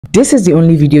This is the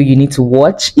only video you need to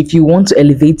watch if you want to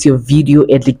elevate your video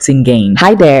editing game.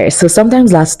 Hi there. So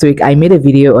sometimes last week I made a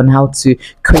video on how to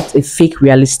create a fake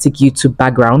realistic YouTube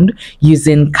background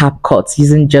using CapCut,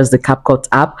 using just the CapCut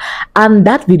app, and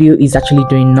that video is actually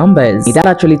doing numbers. That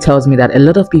actually tells me that a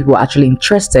lot of people are actually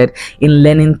interested in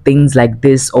learning things like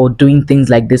this or doing things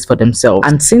like this for themselves.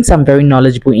 And since I'm very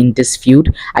knowledgeable in this field,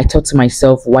 I thought to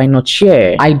myself, why not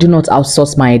share? I do not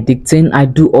outsource my editing. I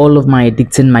do all of my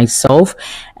editing myself.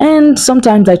 And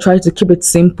sometimes I try to keep it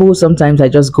simple, sometimes I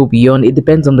just go beyond. It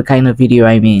depends on the kind of video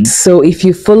I mean. So if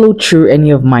you follow through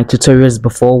any of my tutorials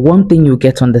before, one thing you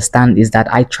get to understand is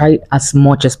that I try as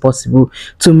much as possible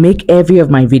to make every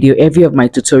of my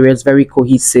tutorials very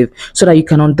cohesive so that you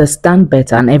can understand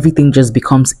better and everything just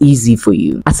becomes easy for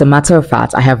you. As a matter of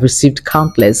fact, I have received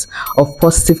countless of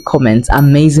positive comments,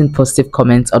 amazing positive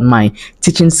comments on my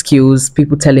teaching skills,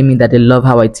 people telling me that they love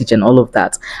how I teach and all of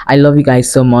that. I love you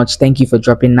guys so much. Thank you for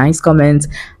dropping nice comments.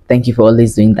 Thank you for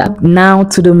always doing that. Now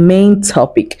to the main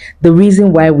topic, the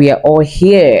reason why we are all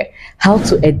here: how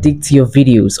to edit your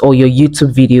videos or your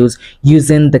YouTube videos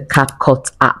using the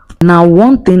CapCut app. Now,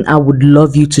 one thing I would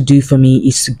love you to do for me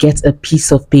is to get a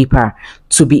piece of paper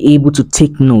to be able to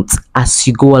take notes as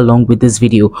you go along with this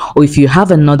video. Or if you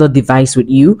have another device with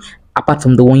you apart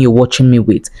from the one you're watching me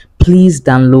with, please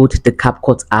download the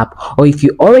CapCut app. Or if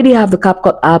you already have the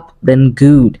CapCut app, then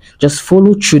good. Just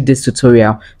follow through this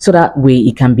tutorial so that way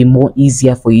it can be more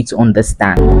easier for you to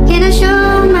understand. Can I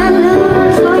show my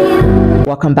love for you?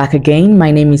 Welcome back again. My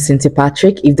name is Cynthia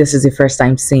Patrick, if this is the first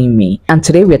time seeing me. And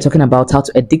today we are talking about how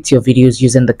to edit your videos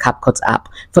using the CapCut app.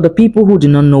 For the people who do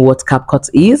not know what CapCut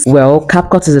is, well,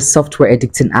 CapCut is a software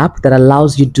editing app that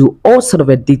allows you to do all sort of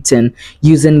editing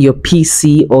using your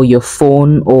PC or your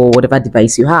phone or whatever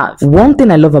device you have. One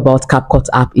thing I love about CapCut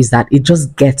app is that it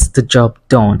just gets the job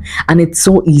done and it's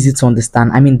so easy to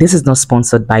understand. I mean, this is not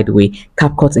sponsored, by the way.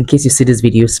 CapCut, in case you see this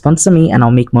video, sponsor me and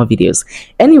I'll make more videos.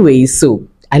 Anyways, so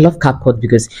I love CapCut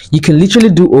because you can literally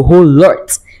do a whole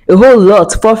lot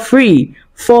for free.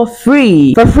 For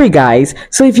free, guys.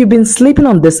 So if you've been sleeping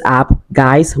on this app,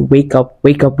 guys, wake up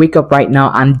right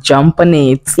now and jump on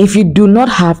it. If you do not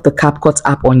have the CapCut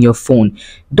app on your phone,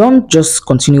 don't just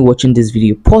continue watching this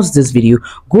video. Pause this video,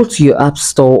 go to your app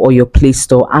store or your Play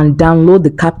Store and download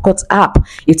the CapCut app.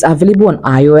 It's available on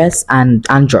iOS and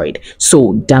Android,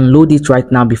 so download it right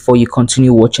now before you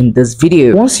continue watching this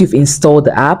video. Once you've installed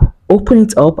the app, open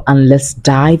it up and let's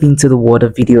dive into the world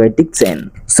of video editing.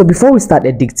 So before we start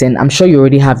editing, I'm sure you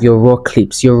already have your raw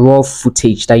clips, your raw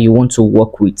footage that you want to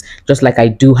work with, just like I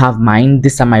do have mine.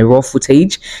 These are my raw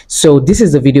footage. So this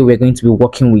is the video we're going to be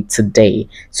working with today.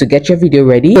 So get your video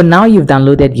ready. So now you've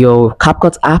downloaded your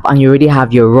CapCut app and you already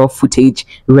have your raw footage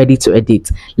ready to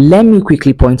edit. Let me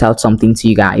quickly point out something to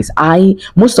you guys.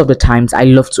 Most of the times I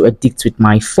love to edit with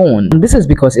my phone. And this is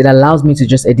because it allows me to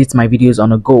just edit my videos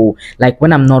on a go. Like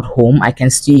when I'm not home, I can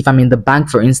see, if I'm in the bank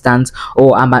for instance,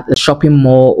 or I'm at a shopping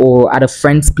mall or at a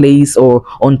friend's place or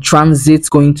on transit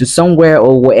going to somewhere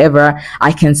or wherever,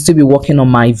 I can still be working on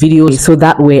my videos. So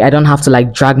that way I don't have to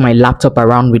like drag my laptop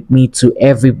around with me to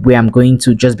everywhere I'm going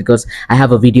to just because I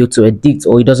have a video to edit,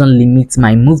 or it doesn't limit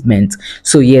my movement.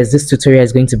 So yes, this tutorial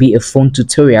is going to be a phone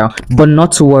tutorial, but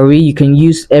not to worry, you can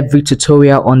use every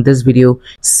tutorial on this video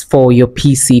for your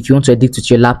PC. If you want to edit with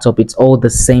your laptop, it's all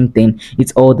the same thing,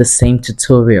 it's all the same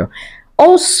tutorial.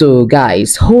 Also,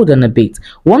 guys, hold on a bit.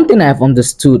 One thing I've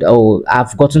understood, or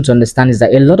I've gotten to understand, is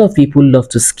that a lot of people love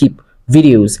to skip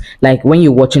videos. Like when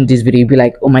you're watching this video, you'll be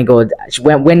like, oh my god,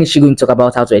 when is she going to talk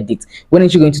about how to edit? When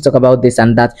is she going to talk about this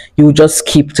and that? You will just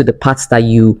skip to the parts that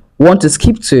you want to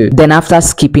skip to. Then after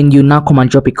skipping, you now come and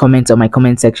drop a comment on my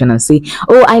comment section and say,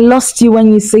 oh, I lost you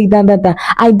when you say that.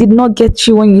 I did not get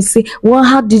you when you say, well,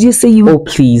 how did you say you? Oh,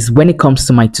 please, when it comes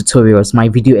to my tutorials, my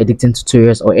video editing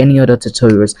tutorials or any other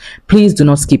tutorials, please do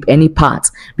not skip any part,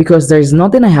 because there is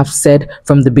nothing I have said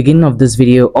from the beginning of this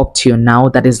video up to now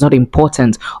that is not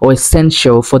important or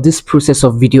essential for this process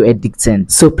of video editing.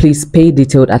 So please pay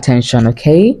detailed attention,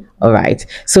 okay? All right,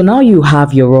 so now you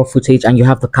have your raw footage and you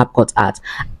have the CapCut app.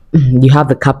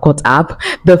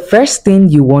 The first thing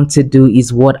you want to do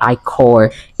is what I call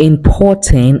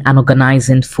importing and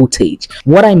organizing footage.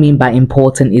 What I mean by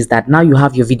importing is that now you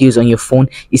have your videos on your phone,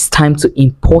 it's time to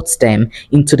import them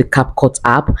into the CapCut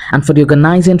app. And for the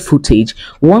organizing footage,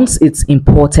 once it's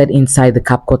imported inside the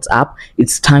CapCut app,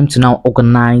 it's time to now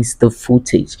organize the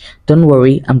footage. Don't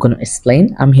worry, I'm going to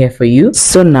explain. I'm here for you.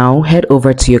 So now head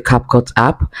over to your CapCut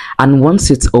app, and once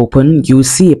it's open, you'll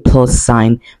see a plus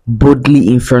sign boldly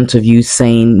in front of you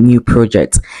saying new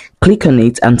project. Click on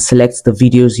it and select the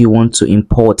videos you want to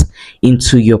import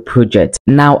into your project.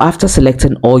 Now, after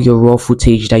selecting all your raw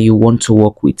footage that you want to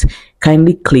work with,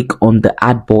 kindly click on the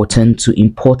add button to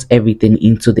import everything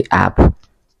into the app.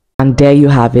 And there you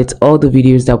have it. All the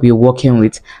videos that we're working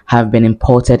with have been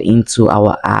imported into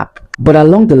our app. But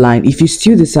along the line, if you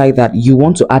still decide that you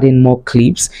want to add in more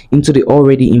clips into the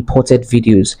already imported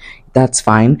videos, that's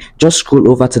fine. Just scroll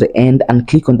over to the end and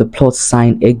click on the plus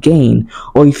sign again.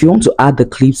 Or if you want to add the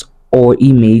clips or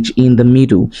image in the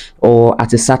middle or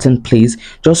at a certain place,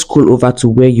 just scroll over to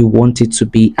where you want it to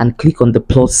be and click on the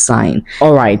plus sign.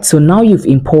 All right, so now you've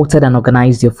imported and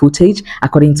organized your footage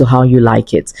according to how you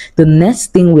like it. The next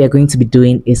thing we are going to be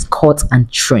doing is cut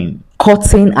and trim.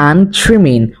 Cutting and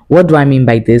trimming. What do I mean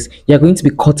by this? You're going to be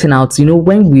cutting out,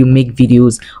 when we make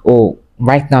videos, or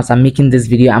right now as I'm making this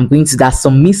video, there's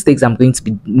some mistakes I'm going to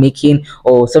be making,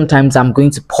 or sometimes I'm going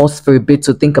to pause for a bit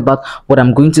to think about what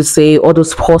I'm going to say. All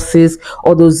those pauses,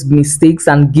 all those mistakes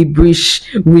and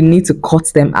gibberish, we need to cut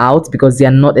them out because they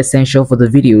are not essential for the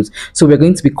videos. So we're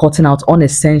going to be cutting out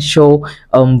unessential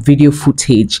video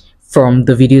footage from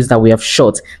the videos that we have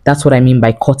shot. That's what I mean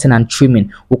by cutting and trimming.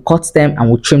 We'll cut them and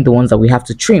we'll trim the ones that we have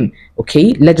to trim.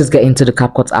 Okay, let's just get into the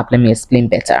CapCut app. Let me explain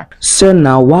better. So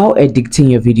now, while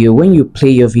editing your video, when you play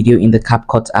your video in the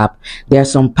CapCut app, there are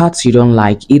some parts you don't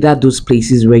like, either those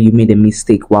places where you made a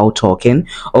mistake while talking,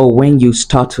 or when you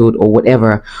startled, or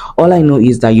whatever. All I know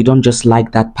is that you don't just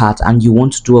like that part and you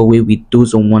want to do away with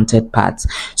those unwanted parts.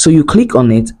 So you click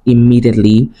on it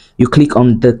immediately, you click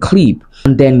on the clip,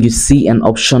 and then you see an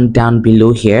option down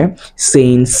below here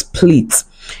saying split.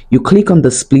 You click on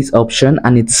the split option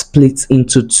and it splits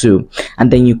into two, and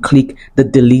then you click the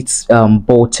delete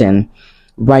button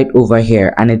right over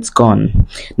here and it's gone.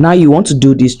 Now you want to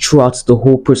do this throughout the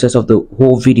whole process of the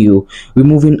whole video,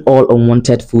 removing all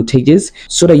unwanted footages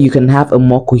so that you can have a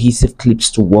more cohesive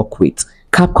clips to work with.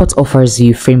 CapCut offers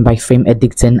you frame-by-frame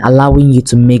editing, allowing you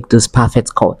to make those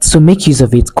perfect cuts. So make use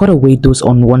of it. Cut away those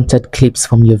unwanted clips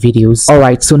from your videos.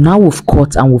 Alright, so now we've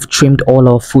cut and we've trimmed all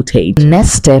our footage. The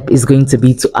next step is going to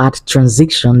be to add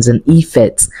transitions and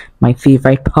effects. My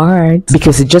favorite part,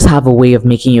 because it just have a way of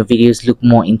making your videos look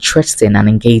more interesting and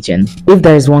engaging. If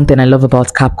there is one thing I love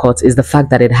about CapCut, is the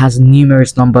fact that it has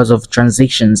numerous numbers of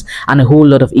transitions and a whole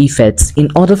lot of effects. In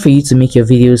order for you to make your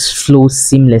videos flow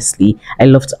seamlessly, I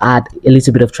love to add a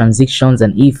little bit of transitions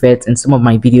and effects in some of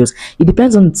my videos. It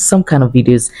depends on some kind of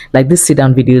videos. Like this sit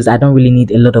down videos, I don't really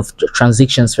need a lot of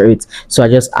transitions for it, so I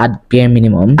just add bare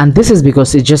minimum. And this is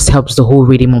because it just helps the whole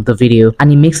rhythm of the video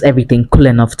and it makes everything cool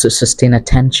enough to sustain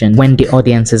attention when the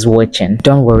audience is watching.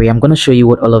 Don't worry, I'm going to show you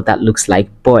what all of that looks like.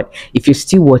 But if you're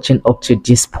still watching up to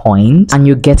this point and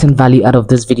you're getting value out of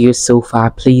this video so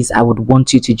far, please, I would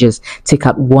want you to just take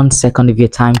out 1 second of your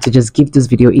time to just give this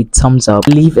video a thumbs up,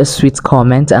 leave a sweet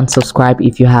comment, and subscribe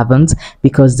if you haven't,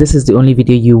 because this is the only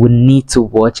video you will need to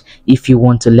watch if you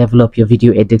want to level up your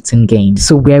video editing game.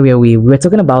 So where were we? We were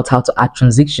talking about how to add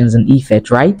transitions and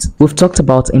effects, right? We've talked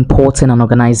about importing and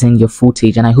organizing your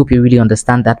footage, and I hope you really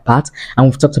understand that part. And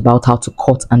we've talked about how to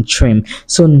cut and trim.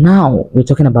 So now we're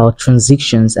talking about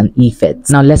transitions and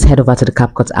effects. Now let's head over to the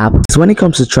CapCut app. So when it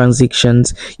comes to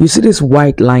transitions, you see this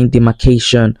white line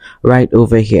demarcation right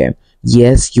over here.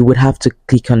 Yes, you would have to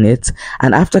click on it,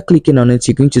 and after clicking on it,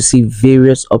 you're going to see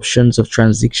various options of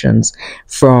transitions,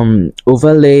 from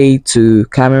overlay to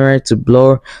camera to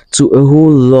blur to a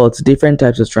whole lot different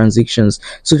types of transitions.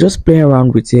 So just play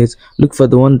around with it, look for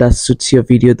the one that suits your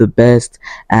video the best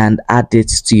and add it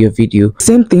to your video.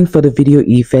 Same thing for the video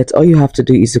effect. All you have to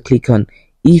do is to click on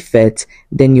effect,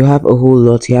 then you have a whole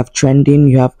lot. You have trending,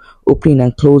 you have opening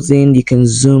and closing, you can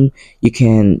zoom, you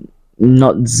can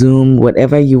not zoom,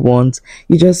 whatever you want.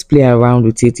 You just play around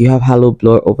with it. You have halo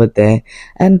blur over there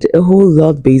and a whole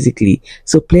lot basically.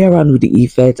 So play around with the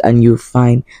effect and you'll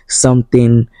find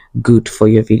something good for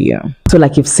your video. So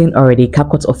like you've seen already,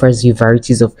 CapCut offers you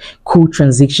varieties of cool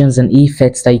transitions and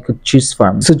effects that you could choose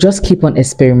from. So just keep on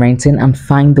experimenting and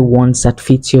find the ones that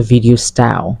fit your video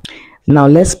style. Now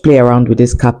let's play around with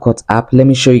this CapCut app. Let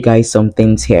me show you guys some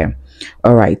things here.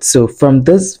 All right, so from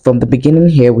the beginning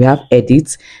here, we have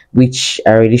edit, which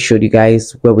I already showed you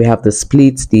guys, where we have the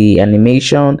splits, the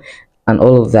animation, and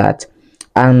all of that.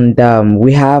 And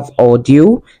we have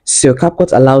audio. So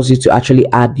CapCut allows you to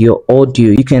actually add your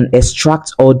audio. You can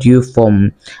extract audio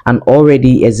from an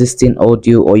already existing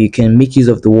audio, or you can make use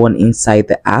of the one inside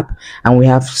the app. And we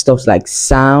have stuff like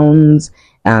sounds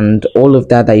and all of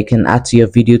that you can add to your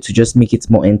video to just make it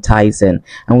more enticing.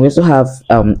 And we also have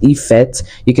effects.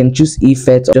 You can choose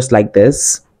effects just like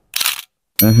this.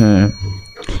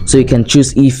 So you can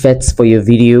choose effects for your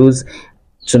videos.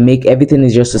 to make everything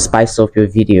is just to spice up your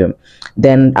video.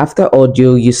 Then after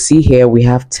audio, you see here we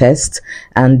have test,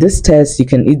 and this test you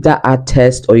can either add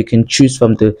test or you can choose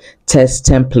from the test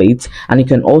template, and you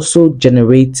can also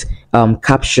generate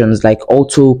captions, like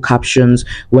auto captions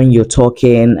when you're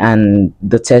talking, and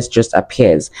the test just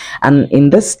appears. And in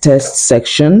this test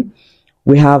section,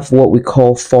 we have what we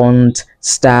call font,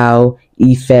 style,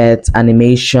 effects,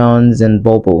 animations, and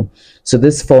bubble. So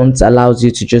this font allows you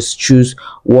to just choose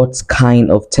what kind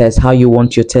of text, how you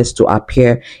want your text to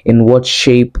appear, in what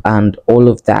shape, and all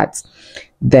of that.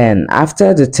 Then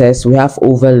after the text, we have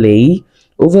overlay.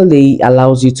 Overlay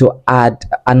allows you to add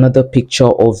another picture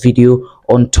or video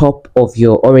on top of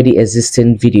your already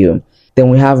existing video. Then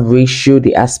we have ratio,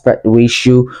 the aspect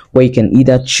ratio, where you can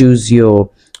either choose your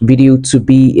video to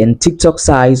be in TikTok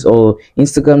size or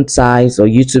Instagram size or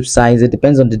YouTube size. It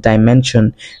depends on the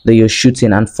dimension that you're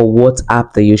shooting and for what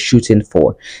app that you're shooting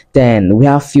for. Then we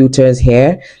have filters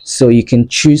here, so you can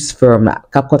choose from.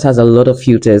 CapCut has a lot of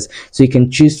filters, so you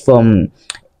can choose from.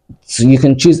 So you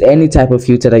can choose any type of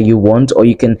filter that you want, or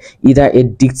you can either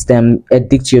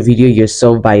edit your video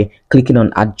yourself by clicking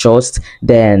on adjust.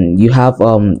 Then you have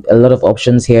a lot of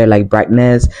options here, like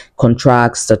brightness,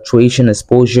 contrast, saturation,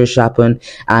 exposure, sharpen,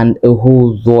 and a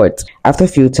whole lot. After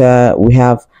filter, we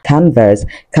have canvas.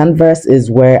 Canvas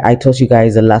is where I taught you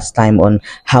guys the last time on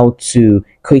how to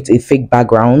create a fake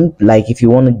background. Like if you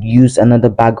want to use another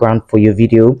background for your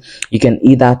video, you can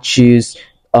either choose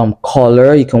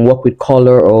color. You can work with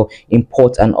color or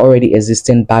import an already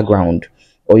existing background,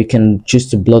 or you can choose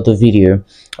to blur the video.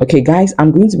 Okay guys,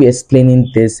 I'm going to be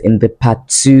explaining this in the part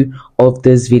 2 of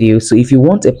this video. So if you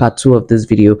want a part 2 of this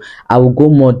video, I will go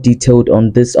more detailed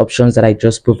on these options that I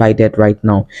just provided right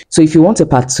now. So if you want a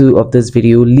part 2 of this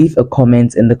video, leave a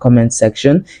comment in the comment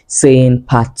section saying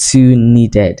part 2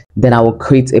 needed. Then I will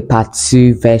create a part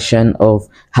 2 version of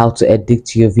how to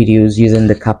edit your videos using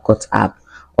the CapCut app.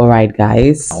 Alright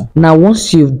guys, now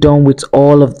once you've done with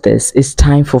all of this, it's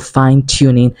time for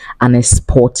fine-tuning and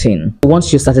exporting.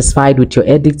 Once you're satisfied with your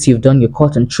edits, you've done your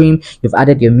cut and trim, you've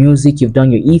added your music, you've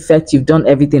done your effects, you've done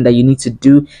everything that you need to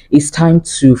do, it's time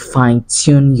to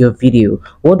fine-tune your video.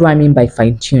 What do I mean by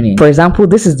fine-tuning? For example,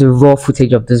 this is the raw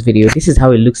footage of this video. This is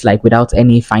how it looks like without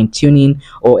any fine-tuning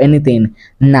or anything.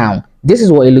 Now this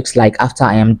is what it looks like after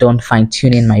I am done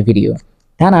fine-tuning my video.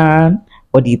 Ta-da!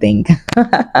 What do you think?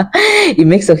 It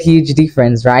makes a huge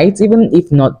difference, right? Even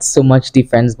if not so much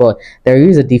difference, but there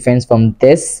is a difference from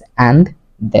this and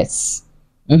this.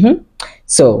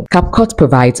 So CapCut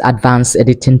provides advanced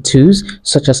editing tools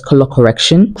such as color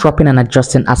correction, cropping and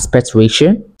adjusting aspect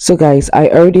ratio. So guys, I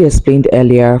already explained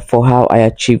earlier for how I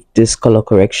achieved this color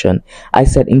correction. I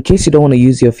said in case you don't want to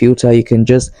use your filter, you can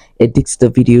just edit the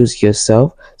videos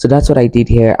yourself. So that's what I did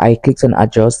here. I clicked on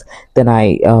adjust, then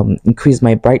I increased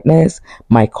my brightness,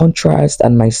 my contrast,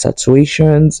 and my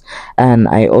saturations, and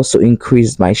I also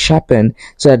increased my sharpen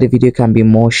so that the video can be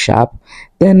more sharp.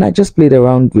 Then I just played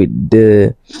around with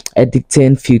the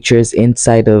editing features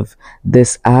inside of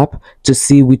this app to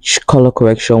see which color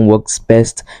correction works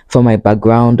best for my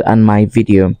background and my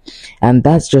video, and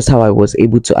that's just how I was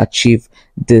able to achieve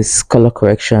this color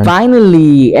correction.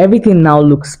 Finally, everything now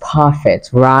looks perfect,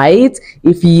 right?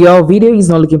 If your video is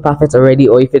not looking perfect already,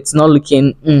 or if it's not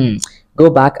looking go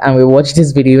back and rewatch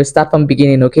this video, start from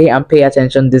beginning, okay, and pay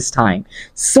attention this time.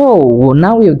 So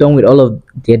now we're done with all of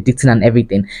the editing and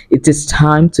everything. It is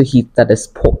time to hit that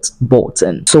export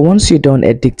button. So once you're done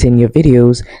editing your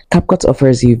videos, CapCut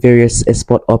offers you various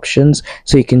export options,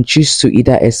 so you can choose to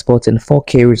either export in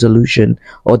 4K resolution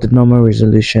or the normal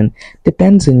resolution.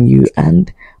 Depends on you,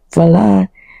 and voila,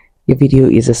 your video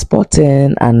is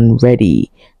exporting and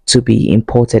ready to be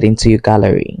imported into your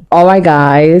gallery. Alright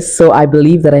guys, so I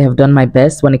believe that I have done my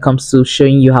best when it comes to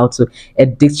showing you how to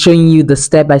edit, showing you the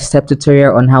step-by-step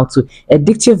tutorial on how to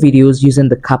edit your videos using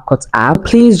the CapCut app.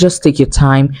 Please just take your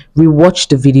time, rewatch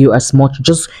the video as much,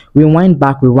 just rewind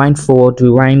back, rewind forward,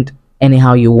 rewind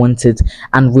anyhow you want it,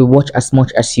 and rewatch as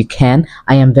much as you can.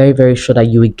 I am very sure that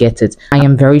you will get it. I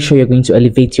am very sure you're going to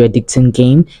elevate your editing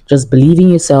game. Just believe in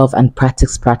yourself and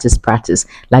practice.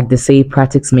 Like they say,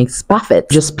 practice makes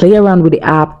perfect. Just play around with the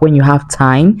app when you have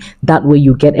time. That way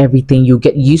you get everything, you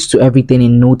get used to everything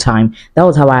in no time. That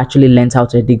was how I actually learned how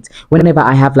to edit. Whenever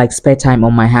I have like spare time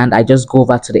on my hand, I just go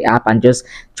over to the app and just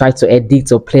try to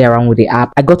edit or play around with the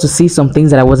app. I got to see some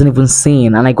things that I wasn't even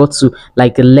seeing, and I got to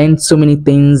like learn so many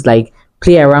things, like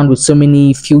play around with so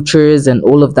many features and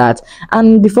all of that.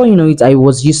 And before you know it, I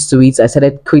was used to it. I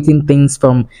started creating things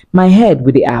from my head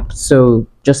with the app. So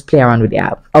just play around with the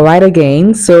app. Alright,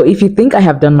 again, so if you think I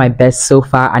have done my best so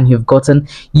far and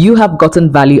you have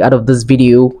gotten value out of this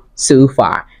video so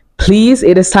far, Please,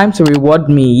 it is time to reward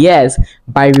me. Yes,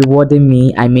 by rewarding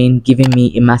me, I mean giving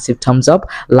me a massive thumbs up,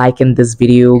 liking this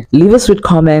video, leave us with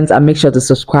comments, and make sure to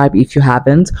subscribe if you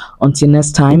haven't. Until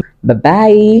next time, bye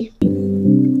bye.